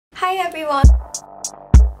Hi everyone!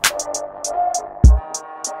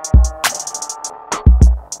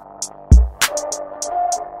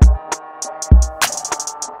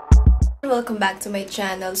 Welcome back to my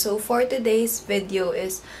channel. So for today's video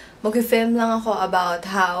is mag-film lang ako about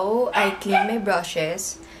how I clean my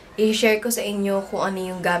brushes. I-share ko sa inyo kung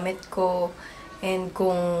ano yung gamit ko and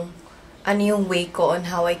kung ano yung way ko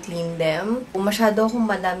on how I clean them. Masyado akong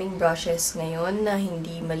madaming brushes ngayon na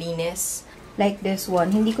hindi malinis. Like this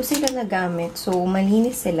one, hindi ko sila nagamit. So,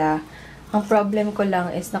 malinis sila. Ang problem ko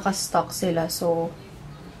lang is naka-stock sila. So,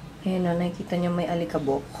 ayan na, nakikita nyo may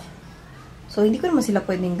alikabok. So, hindi ko naman sila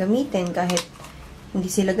pwedeng gamitin kahit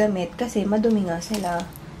hindi sila gamit kasi madumi nga sila.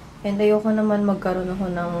 And ayoko naman magkaroon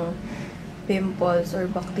ako ng pimples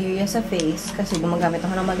or bacteria sa face kasi gumagamit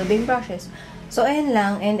ako ng maduming brushes. So, ayan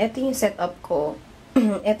lang. And ito yung setup ko.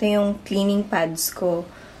 Ito yung cleaning pads ko,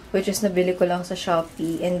 which is nabili ko lang sa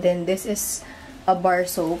Shopee. And then, this is a bar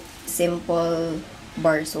soap. Simple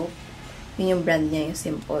bar soap. Yun yung brand niya, yung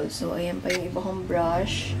Simple. So, ayan pa yung iba kong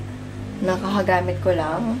brush. Nakahagamit ko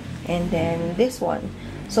lang. And then, this one.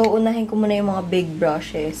 So, unahin ko muna yung mga big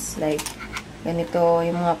brushes. Like, ganito,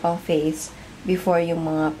 yung mga pang face before yung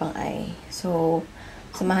mga pang eye. So,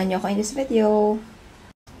 samahan niyo ako in this video.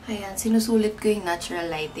 Ayan, sinusulit ko yung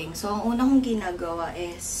natural lighting. So, ang una kong ginagawa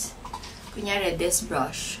is, kunyari, this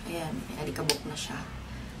brush. Ayan, may alikabok na siya.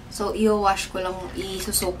 So, i-wash ko lang,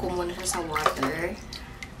 i-soak ko muna siya sa water.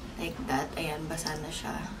 Like that. Ayan, basa na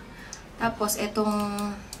siya. Tapos,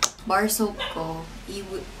 itong bar soap ko,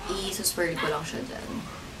 i-swirl ko lang siya dyan.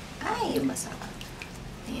 Ay, basa.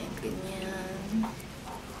 Ayan, ganyan.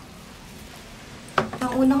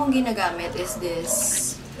 Ang una kong ginagamit is this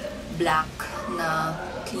black na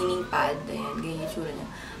cleaning pad. Ayan, ganyan yung tsura niya.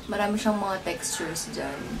 Marami siyang mga textures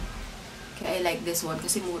dyan. Kaya I like this one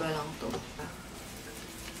kasi mura lang to.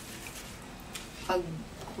 Pag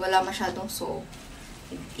wala masyadong soap,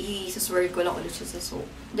 i-swirl ko lang ulit siya sa soap.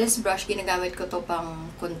 This brush, ginagamit ko to pang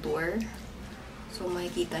contour. So,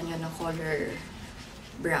 makikita nyo na color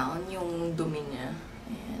brown yung dumi niya.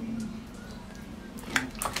 Ayan. Ayan.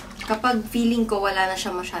 Kapag feeling ko wala na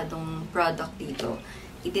siya masyadong product dito,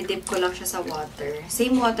 i-dip ko lang siya sa water.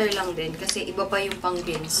 Same water lang din kasi iba pa yung pang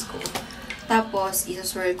rinse ko. Tapos,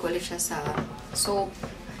 i-swirl ko ulit siya sa soap.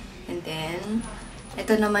 And then,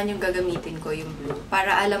 ito naman yung gagamitin ko, yung blue.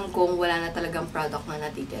 Para alam kong wala na talagang product na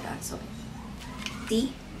natitira. So,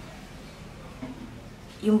 see?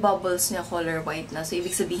 Yung bubbles niya color white na. So,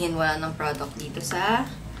 ibig sabihin wala ng product dito sa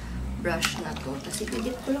brush na to. Tapos,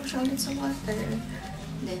 i-dip ko lang siya ulit sa water.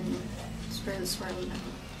 Then, swirl lang.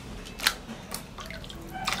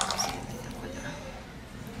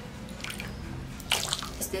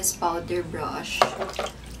 This powder brush.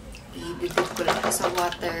 I-dip ko lang sa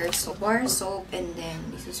water. So, bar soap. And then,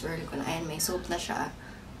 isuswirl ko na. Ayan, may soap na siya.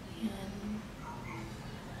 Ayan.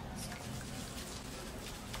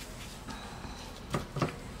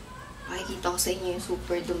 Pakikita ko sa inyo yung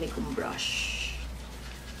super dumi kong brush.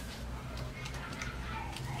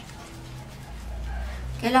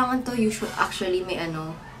 Kailangan to actually may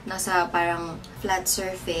nasa parang flat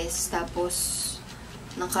surface. Tapos,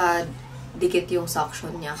 dikit yung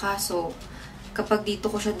suction niya. Kaso, kapag dito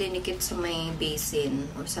ko siya dinikit sa may basin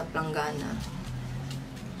or sa planggana,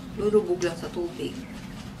 lulubog lang sa tubig.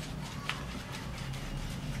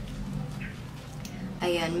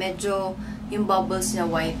 Ayan, medyo yung bubbles niya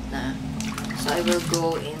white na. So, I will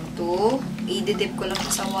go into, i-dip ko lang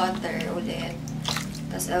sa water ulit.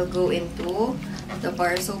 Tapos, I'll go into the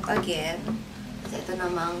bar soap again. Tapos, ito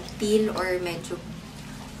namang teal or medyo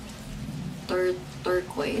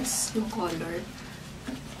turquoise yung color.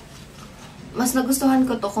 Mas nagustuhan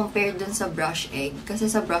ko to compared dun sa brush egg.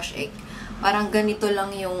 Kasi sa brush egg, parang ganito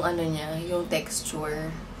lang yung niya, yung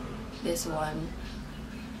texture. This one.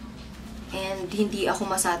 And hindi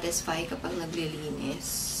ako masatisfy kapag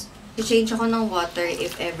naglilinis. I-change ako ng water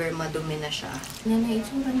if ever madumi na siya. Yan na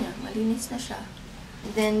itsura niya. Malinis na siya.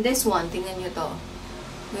 And then this one, tingnan nyo to.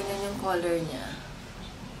 Ganyan yung color niya.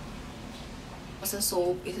 Sa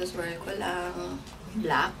soap, isuswirl ko lang.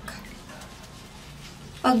 Black.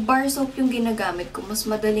 Pag bar soap yung ginagamit ko, mas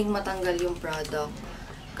madaling matanggal yung product.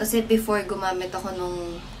 Kasi before, gumamit ako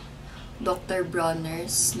nung Dr.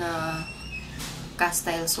 Bronner's na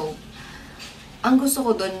castile soap. Ang gusto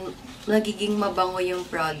ko dun, nagiging mabango yung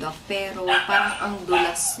product, pero parang ang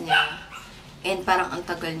dulas niya. And parang ang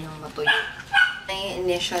tagal niyang matuyo. Yung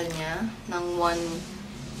initial niya ng one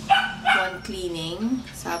cleaning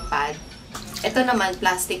sa pad. Ito naman,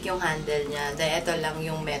 plastic yung handle niya. Then, ito lang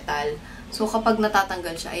yung metal. So, kapag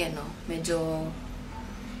natatanggal siya, ayan o, medyo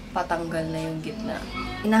patanggal na yung gitna.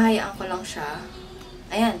 Hinahayaan ko lang siya.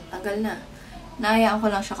 Ayan, tanggal na. Nahayaan ko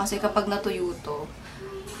lang siya kasi kapag natuyo to,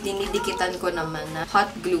 dinidikitan ko naman na hot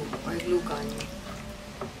glue or glue gun.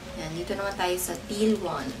 Yan, dito naman tayo sa teal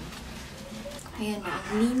one. Ayan na,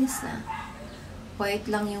 ang linis na. White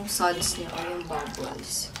lang yung suds niya or yung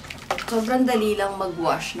bubbles. Sobrang dali lang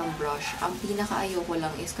mag-wash ng brush. Ang pinaka-ayoko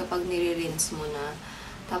lang is kapag nire-rinse mo na,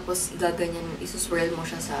 tapos gaganyan, isuswirl mo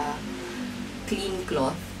siya sa clean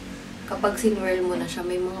cloth. Kapag sinwirl mo na siya,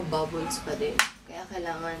 may mga bubbles pa din. Kaya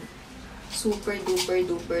kailangan super duper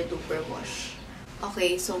duper duper wash.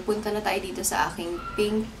 Okay, so punta na tayo dito sa aking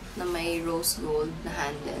pink na may rose gold na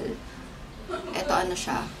handle. Ito ano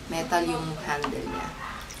siya, metal yung handle niya.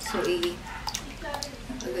 So,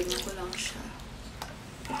 ganyan ko lang siya.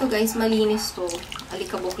 Ito guys, malinis to.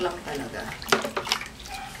 Alikabok lang talaga.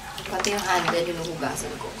 Pati yung handle,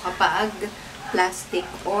 hinuhugasan ko. Kapag plastic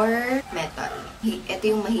or metal. Ito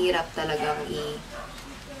yung mahirap talagang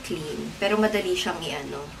i-clean. Pero madali siyang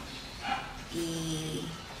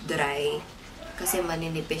i-dry. Kasi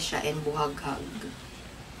maninipis siya and buhaghag.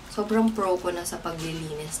 Sobrang pro ko na sa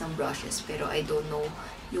paglilinis ng brushes. Pero I don't know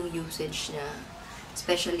yung usage niya.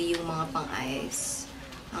 Especially yung mga pang-eyes.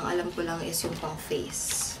 Ang alam ko lang is yung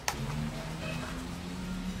pang-face.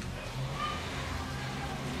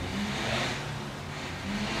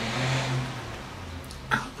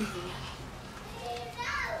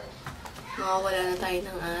 Mawawala na tayo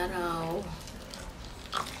ng araw.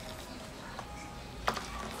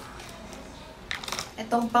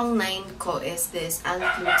 Itong pang 9 ko is this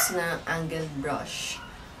Antlux na angled brush.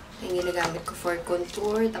 Yung ginagamit ko for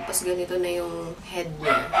contour. Tapos ganito na yung head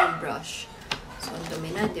niya, yung brush. So, ang dumi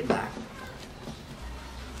na, diba?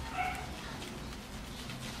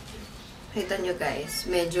 Kita nyo guys,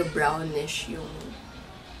 medyo brownish yung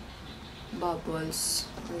bubbles.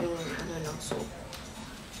 Yung so,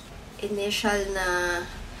 initial na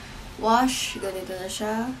wash, ganito na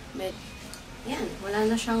siya. Yan, wala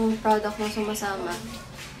na siyang product na sumasama.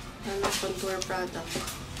 Wala na contour product.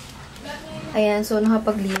 Ayan, so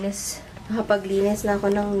nakapaglinis na ako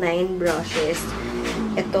ng 9 brushes.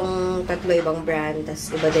 Itong 3 ibang brand,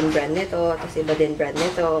 tas iba din brand nito, tas iba din brand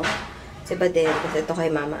nito, tas iba din, tas ito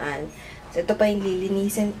kay Mama Ann. So, ito pa yung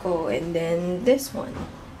lilinisin ko, and then this one.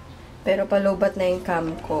 Pero palobat na yung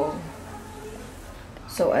cam ko.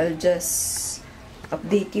 So, I'll just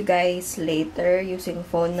update you guys later using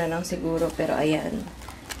phone na lang siguro. Pero, ayan.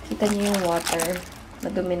 Kita niyo yung water.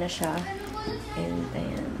 Madumi na siya. And,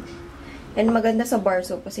 ayan. And maganda sa bar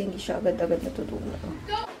soap kasi hindi siya agad-agad natutunaw.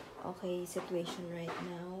 Okay, situation right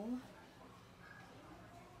now.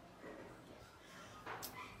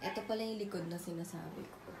 Ito pala yung likod na sinasabi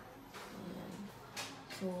ko. Ayan.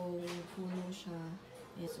 So, puno siya.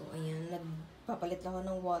 So, ayan. Nagpapalit lang ako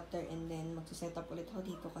ng water and then magsuset up ulit ako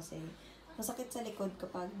dito kasi masakit sa likod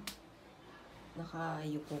kapag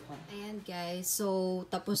nakayuko ka. Ayan, guys. So,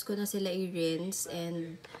 tapos ko na sila i-rinse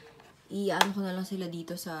and i-ano ko na lang sila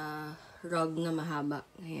dito sa rug na mahaba.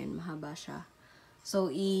 Ayan, mahaba siya.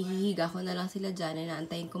 So, ihihiga ko na lang sila dyan and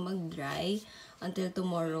naantayin ko mag-dry until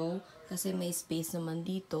tomorrow kasi may space naman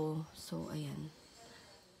dito. So, ayan.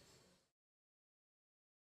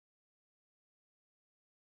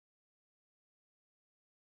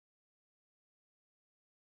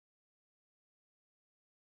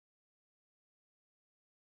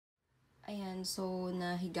 Ayan, so,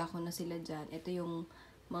 nahiga ko na sila dyan. Ito yung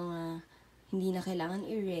mga hindi na kailangan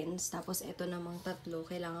i-rinse. Tapos, ito namang 3,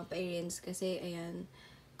 kailangan pa i-rinse. Kasi, ayan,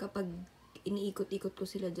 kapag iniikot-ikot ko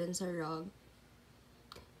sila dyan sa rug,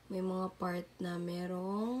 may mga part na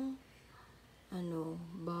merong,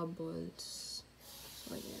 bubbles.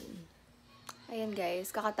 So, ayan. Ayan,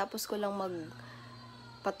 guys. Kakatapos ko lang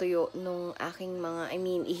patuyo nung aking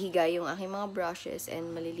ihiga yung aking mga brushes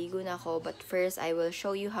and maliligo na ako. But first, I will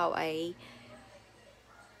show you how I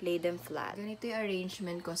lay them flat. Ganito yung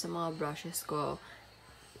arrangement ko sa mga brushes ko.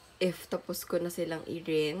 If tapos ko na silang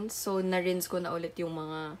i-rinse. So, na-rinse ko na ulit yung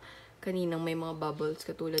mga kaninang may mga bubbles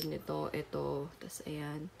katulad nito. Ito. Tapos,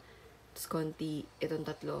 ayan. Tapos, konti. Itong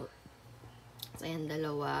 3. Tapos, ayan, 2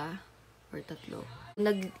 or 3.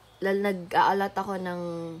 Nag-aalat ako ng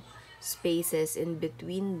spaces in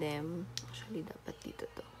between them. Actually, dapat dito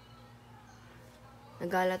to.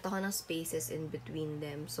 Nag-aalat ako ng spaces in between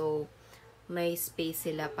them. So, may space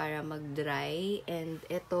sila para mag-dry. And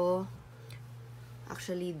ito,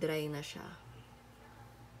 actually, dry na siya.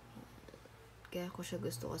 Kaya ko siya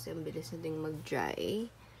gusto kasi ang bilis na ding mag-dry.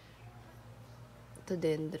 Ito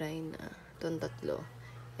din, dry na. Itong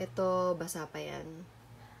 3. Ito, basa pa yan.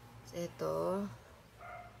 Ito,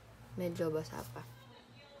 medyo basa pa.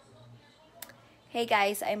 Hey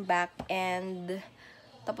guys, I'm back. And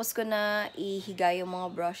tapos ko na ihiga yung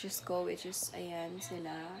mga brushes ko, which is, ayan,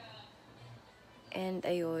 sila. And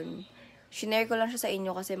ayun, shinare ko lang siya sa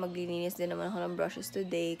inyo kasi maglilinis din naman ako ng brushes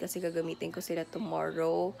today kasi gagamitin ko sila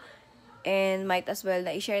tomorrow. And might as well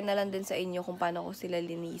na i-share na lang din sa inyo kung paano ko sila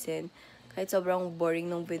linisin. Kahit sobrang boring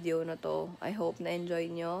ng video na to. I hope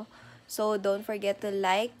na-enjoy nyo. So, don't forget to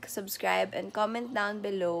like, subscribe, and comment down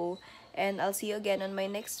below. And I'll see you again on my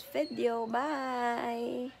next video.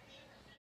 Bye!